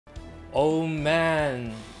Oh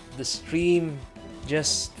man, the stream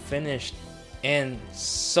just finished and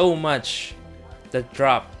so much that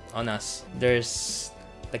dropped on us. There's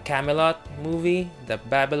the Camelot movie, the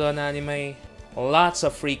Babylon anime, lots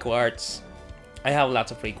of free quartz. I have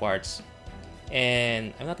lots of free quartz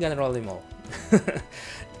and I'm not gonna roll them all.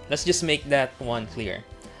 Let's just make that one clear.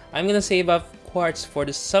 I'm gonna save up quartz for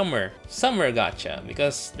the summer gacha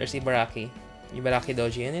because there's Ibaraki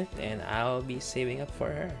Doji in it, and I'll be saving up for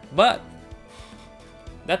her. But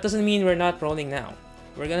that doesn't mean we're not rolling now.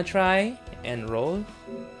 We're gonna try and roll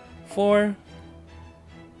for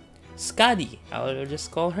Skadi. I'll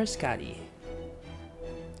just call her Skadi.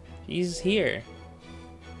 She's here.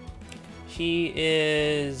 She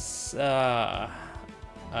is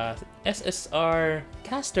SSR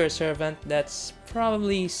caster servant that's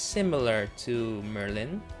probably similar to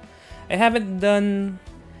Merlin. I haven't done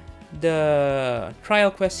the trial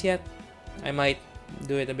quest yet. I might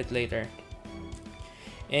do it a bit later.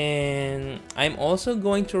 And I'm also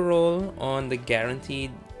going to roll on the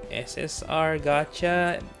guaranteed SSR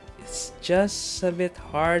gacha. It's just a bit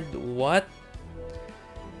hard what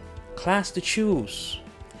class to choose,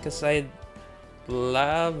 because I'd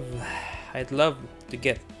love to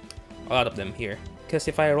get a lot of them here. Because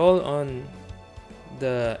if I roll on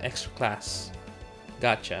the extra class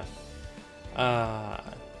gacha,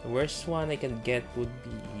 the worst one I can get would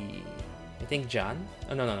be, I think, John.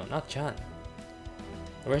 Oh, no, not John.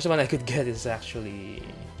 The worst one I could get is actually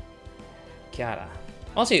Kiara.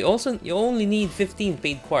 Also, you only need 15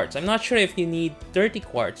 paid quartz. I'm not sure if you need 30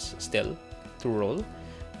 quartz still to roll,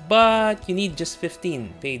 but you need just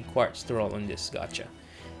 15 paid quartz to roll on this gacha.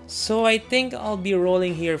 So I think I'll be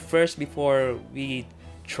rolling here first before we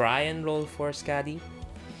try and roll for Skadi.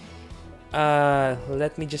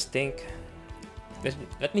 Let me just think.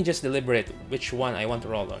 Let me just deliberate which one I want to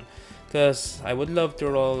roll on, because I would love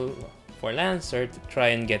to roll for Lancer to try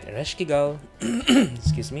and get Ereshkigal.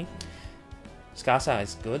 Excuse me. Skasa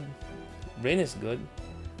is good. Brain is good.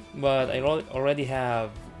 But I already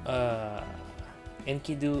have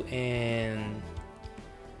Enkidu and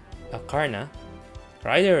Karna.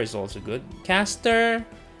 Rider is also good. Caster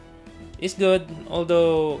is good,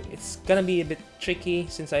 although it's gonna be a bit tricky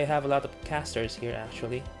since I have a lot of casters here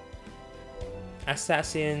actually.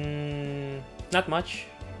 Assassin, not much,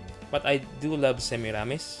 but I do love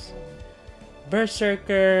Semiramis.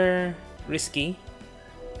 Berserker, risky.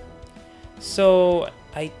 So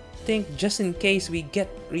I think just in case we get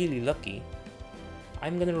really lucky,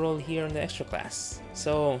 I'm gonna roll here on the extra class.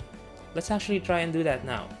 So let's actually try and do that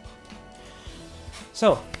now.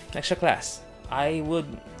 So, extra class. I would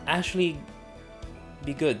actually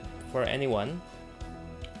be good for anyone.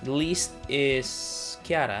 The least is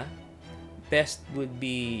Kiara. Best would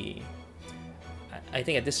be, I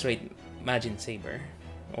think at this rate, Majin Saber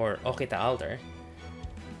or Okita Alter.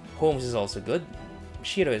 Holmes is also good.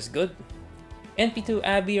 Shiro is good. NP2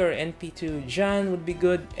 Abby or NP2 John would be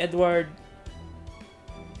good. Edward,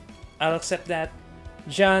 I'll accept that.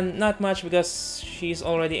 John, not much because she's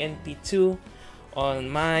already NP2 on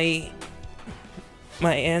my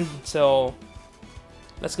end. So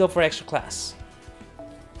let's go for extra class.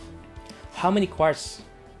 How many quartz?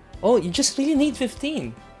 Oh, you just really need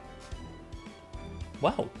 15.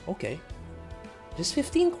 Wow, okay. Just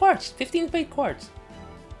 15 quartz, 15 paid quartz.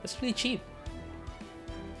 That's really cheap.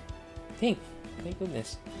 Thank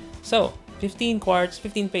goodness. So 15 quartz,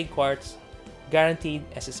 15 paid quartz, guaranteed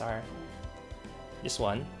SSR. Just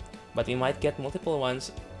one, but we might get multiple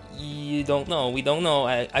ones. You don't know. We don't know.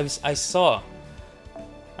 I saw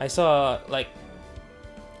like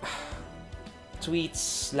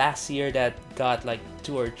tweets last year that got like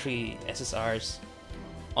 2 or 3 SSRs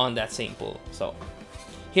on that same pool. So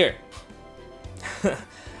here,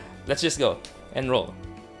 let's just go and roll.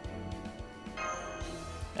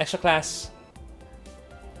 Extra class.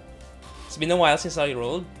 It's been a while since I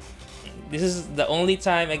rolled. This is the only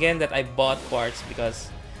time again that I bought quartz because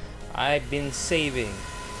I've been saving.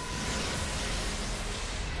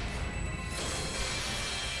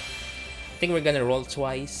 I think we're gonna roll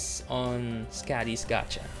twice on Skadi's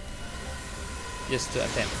gacha, just to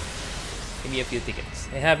attempt maybe a few tickets.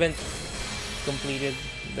 I haven't completed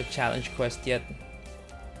the challenge quest yet.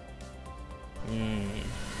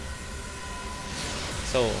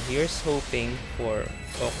 So here's hoping for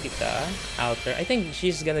Okita Alter. I think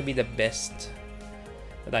she's gonna be the best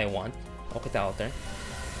that I want, Okita Alter,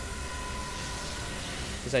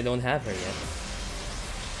 because I don't have her yet.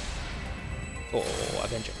 Oh,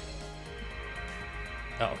 Avenger.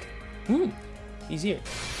 Oh, okay. Easier.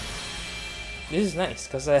 This is nice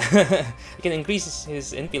because I can increase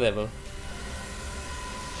his NP level.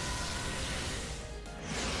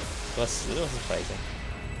 It was surprising.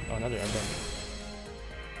 Oh, another emblem.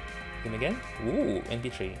 Him again? Ooh,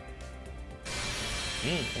 MP3.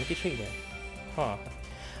 MP3 there. Huh.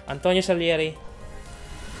 Antonio Salieri,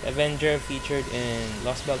 Avenger featured in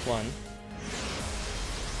Lost Belt 1.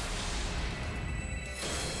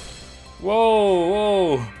 Whoa,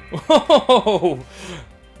 whoa, whoa!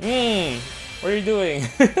 What are you doing?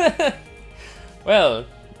 Well,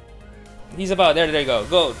 he's about there. There you go.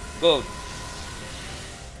 Gold, gold.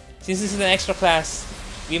 Since this is an extra class,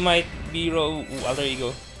 we might be alter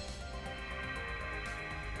ego.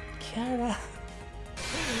 Kiara,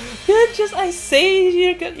 I say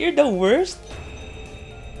you're the worst.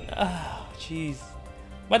 Oh, jeez.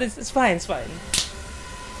 But it's fine. It's fine.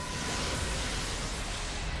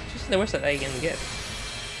 It's just the worst that I can get.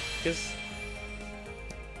 Because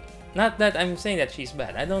not that I'm saying that she's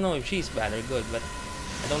bad. I don't know if she's bad or good, but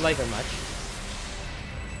I don't like her much.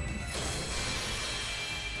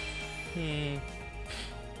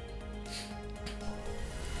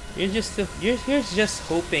 You're just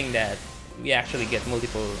hoping that we actually get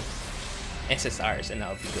multiple SSRs and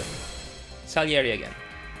I'll be good. Salieri again.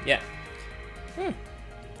 Yeah.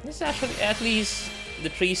 This is actually at least the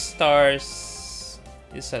 3 stars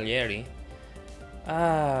is Salieri.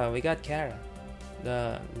 We got Kara.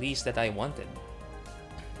 The least that I wanted.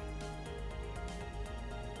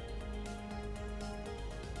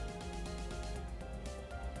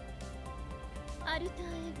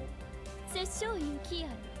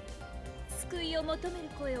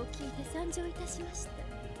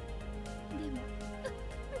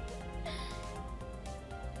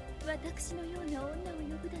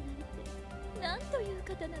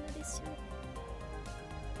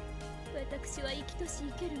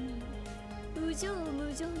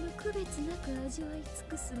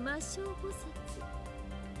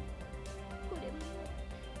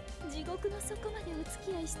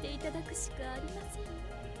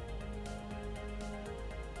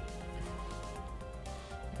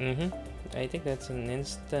 I think that's an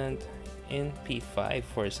instant in P5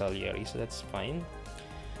 for Salieri, so that's fine.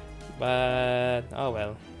 But oh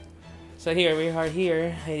well. So here we are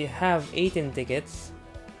here. I have 18 tickets.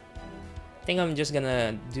 I think I'm just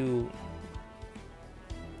gonna do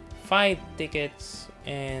 5 tickets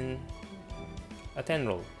and a 10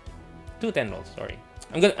 roll. 2 10 rolls, sorry.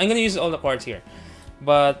 I'm gonna use all the quartz here.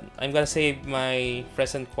 But I'm gonna save my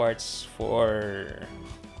present quartz for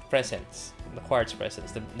presents. The quartz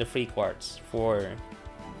presents, the free quartz for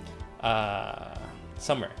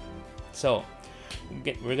summer. So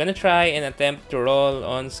we're gonna try and attempt to roll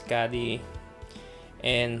on Skadi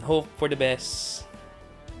and hope for the best.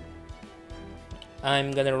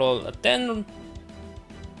 I'm gonna roll a 10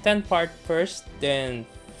 part first, then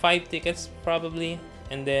 5 tickets probably,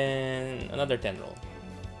 and then another 10 roll.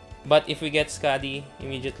 But if we get Skadi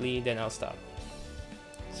immediately, then I'll stop.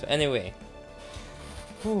 So anyway.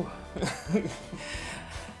 Whew.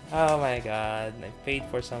 Oh my god, I paid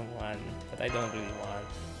for someone that I don't really want.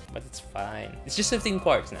 But it's fine. It's just 15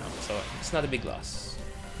 quartz now, so it's not a big loss.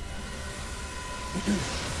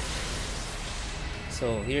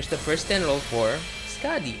 So here's the first 10 roll for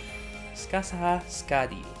Skadi.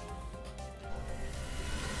 Skadi.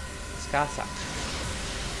 Skatak.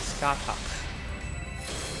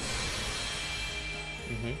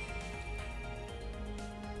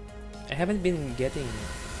 I haven't been getting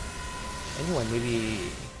anyone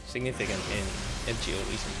really significant in FGO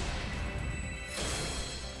recently.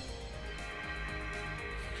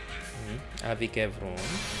 Avi Kevron.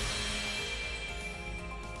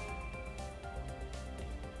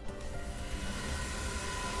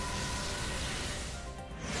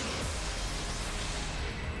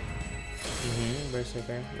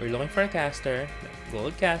 Berserker. We're looking for a caster.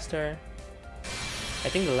 Gold caster. I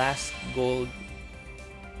think the last gold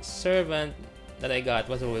servant that I got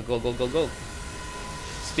was a go.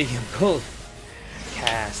 Speaking of gold.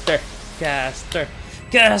 Caster.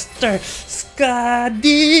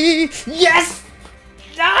 Skadi! Yes!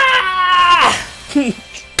 Ah!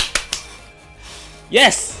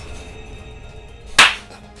 Yes!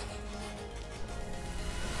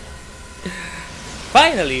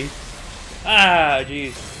 Finally! Ah,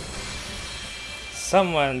 jeez.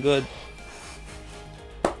 Someone good.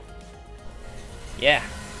 Yeah.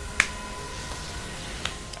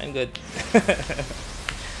 I'm good.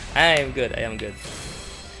 I am good.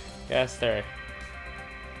 Caster.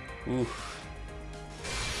 Oof.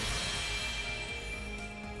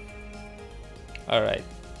 Alright.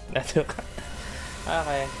 That took...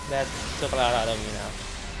 Okay, that took a lot out of me now.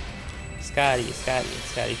 Skadi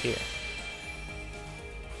here.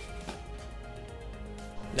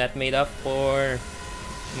 That made up for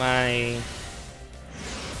my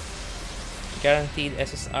Guaranteed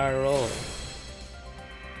SSR roll.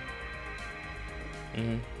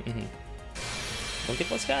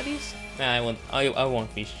 Multiple Skadis? Nah, I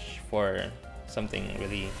won't wish for something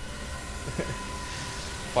really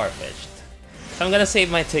far-fetched. So I'm gonna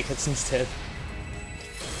save my tickets instead.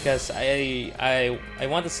 Because I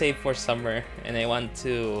want to save for summer and I want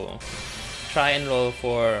to try and roll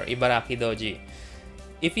for Ibaraki Doji.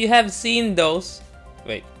 If you have seen those,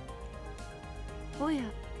 wait. おや、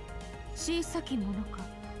小さきものか。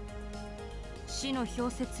死の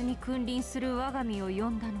氷雪に君臨する我が身を呼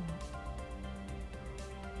んだのは。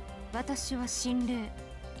私は神霊、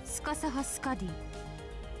スカサハスカディ。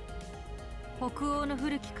北欧の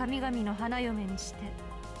古き神々の花嫁にして、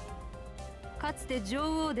かつて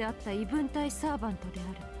女王であった異文体サーバントであ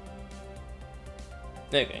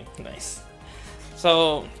る。Okay, nice.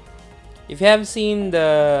 So, if you have seen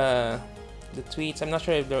the tweets, I'm not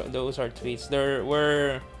sure if those are tweets. There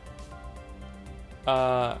were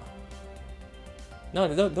no,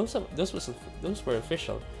 those were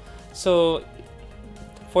official. So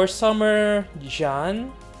for summer,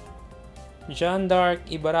 Jeanne d'Arc,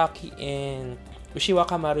 Ibaraki, and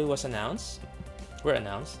Ushiwaka Maru were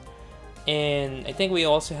announced, and I think we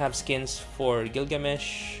also have skins for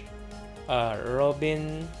Gilgamesh,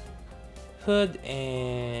 Robin Hood,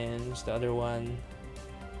 and what's the other one?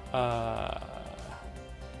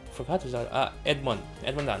 Forgot who's that? Edmond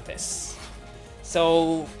Dantes.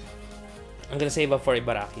 So I'm gonna save up for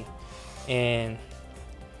Ibaraki, and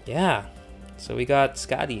yeah, so we got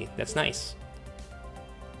Skadi. That's nice.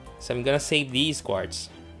 So I'm gonna save these cards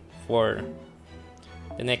for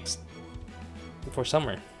for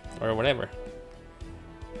summer or whatever.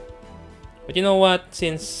 But you know what?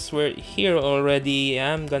 Since we're here already,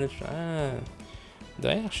 I'm gonna try. Do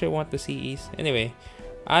I actually want to see East? Anyway,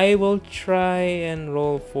 I will try and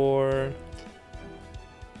roll for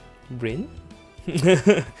Bryn.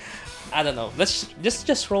 I don't know. Let's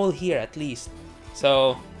just roll here at least.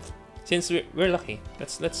 So since we're lucky,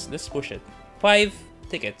 let's push it. 5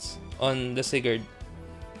 tickets on the Sigurd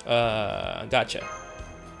gacha.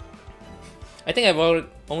 I think I've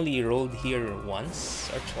only rolled here once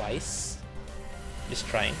or twice. Just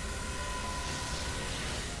trying.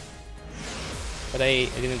 But I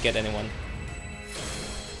didn't get anyone.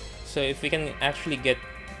 So if we can actually get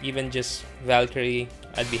even just Valkyrie,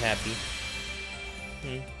 I'd be happy.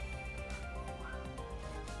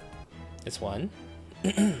 It's one.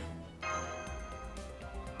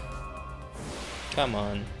 Come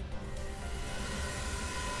on.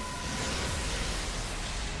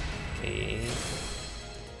 Okay.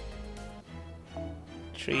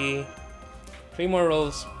 3 more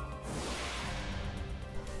rolls.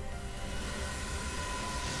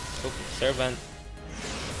 Okay, servant.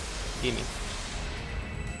 Gimme.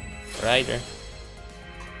 Rider.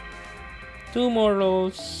 2 more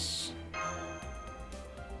rolls.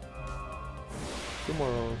 2 more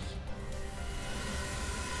rolls.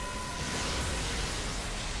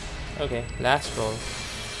 Okay, last roll.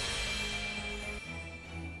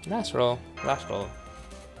 Last roll. Last roll.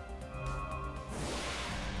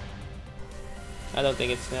 I don't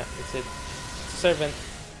think it's it. It's a servant.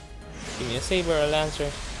 Give me a saber or a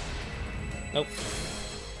lancer. Nope.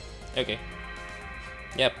 Okay.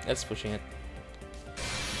 Yep, that's pushing it.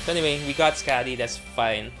 So anyway, we got Skadi. That's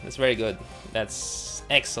fine. That's very good. That's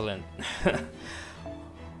excellent.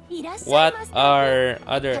 What are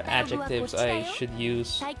other adjectives I should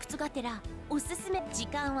use? Nice.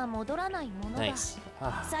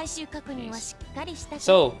 Nice.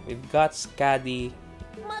 So we've got Skadi.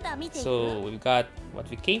 So we've got what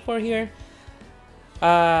we came for here.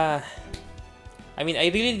 I mean,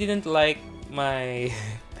 I really didn't like my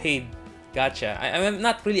paid gacha. I'm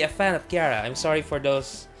not really a fan of Kiara. I'm sorry for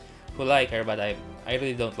those who like her, but I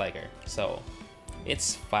really don't like her. So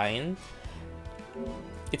it's fine.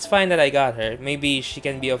 It's fine that I got her. Maybe she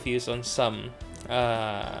can be of use on some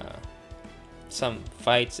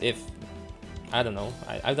fights if I don't know.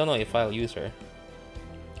 I don't know if I'll use her.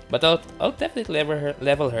 But I'll definitely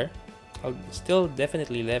level her. I'll still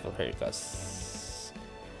definitely level her because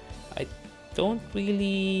I don't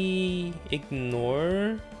really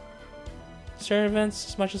ignore servants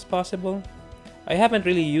as much as possible. I haven't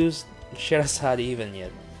really used Sherazade even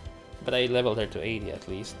yet, but I leveled her to 80 at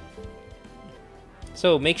least.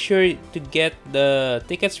 So make sure to get the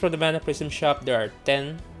tickets from the Mana Prism shop. There are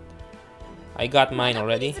 10. I got mine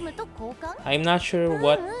already. I'm not sure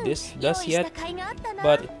what this does yet,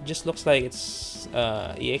 but it just looks like it's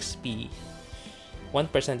EXP.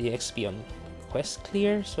 1% EXP on quest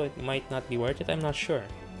clear, so it might not be worth it. I'm not sure.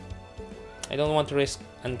 I don't want to risk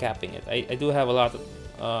uncapping it. I do have a lot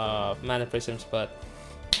of Mana Prisms, but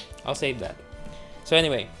I'll save that. So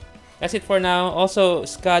anyway, that's it for now. Also,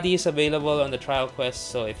 Skadi is available on the trial quest,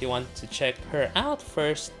 so if you want to check her out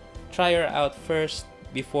first, try her out first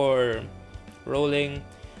before rolling,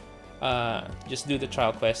 just do the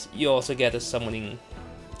trial quest. You also get a summoning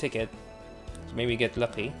ticket, so maybe get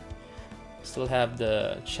lucky. Still have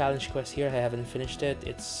the challenge quest here. I haven't finished it.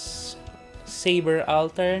 It's Saber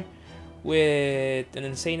Altar with an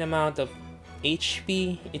insane amount of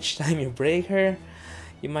HP each time you break her.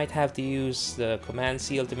 You might have to use the command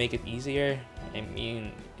seal to make it easier. I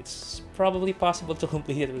mean, it's probably possible to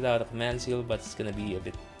complete it without a command seal, but it's gonna be a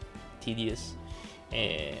bit tedious.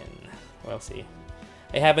 And we'll see.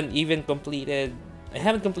 I haven't completed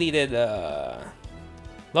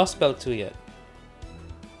Lost Spell 2 yet,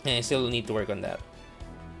 and I still need to work on that.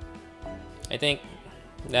 I think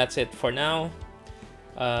that's it for now.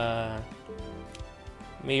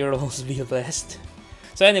 May your rolls be blessed.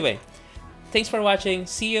 So anyway, thanks for watching.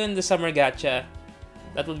 See you in the summer gacha.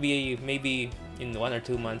 That will be maybe in 1 or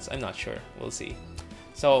 2 months. I'm not sure. We'll see.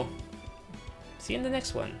 So, see you in the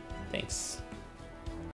next one. Thanks.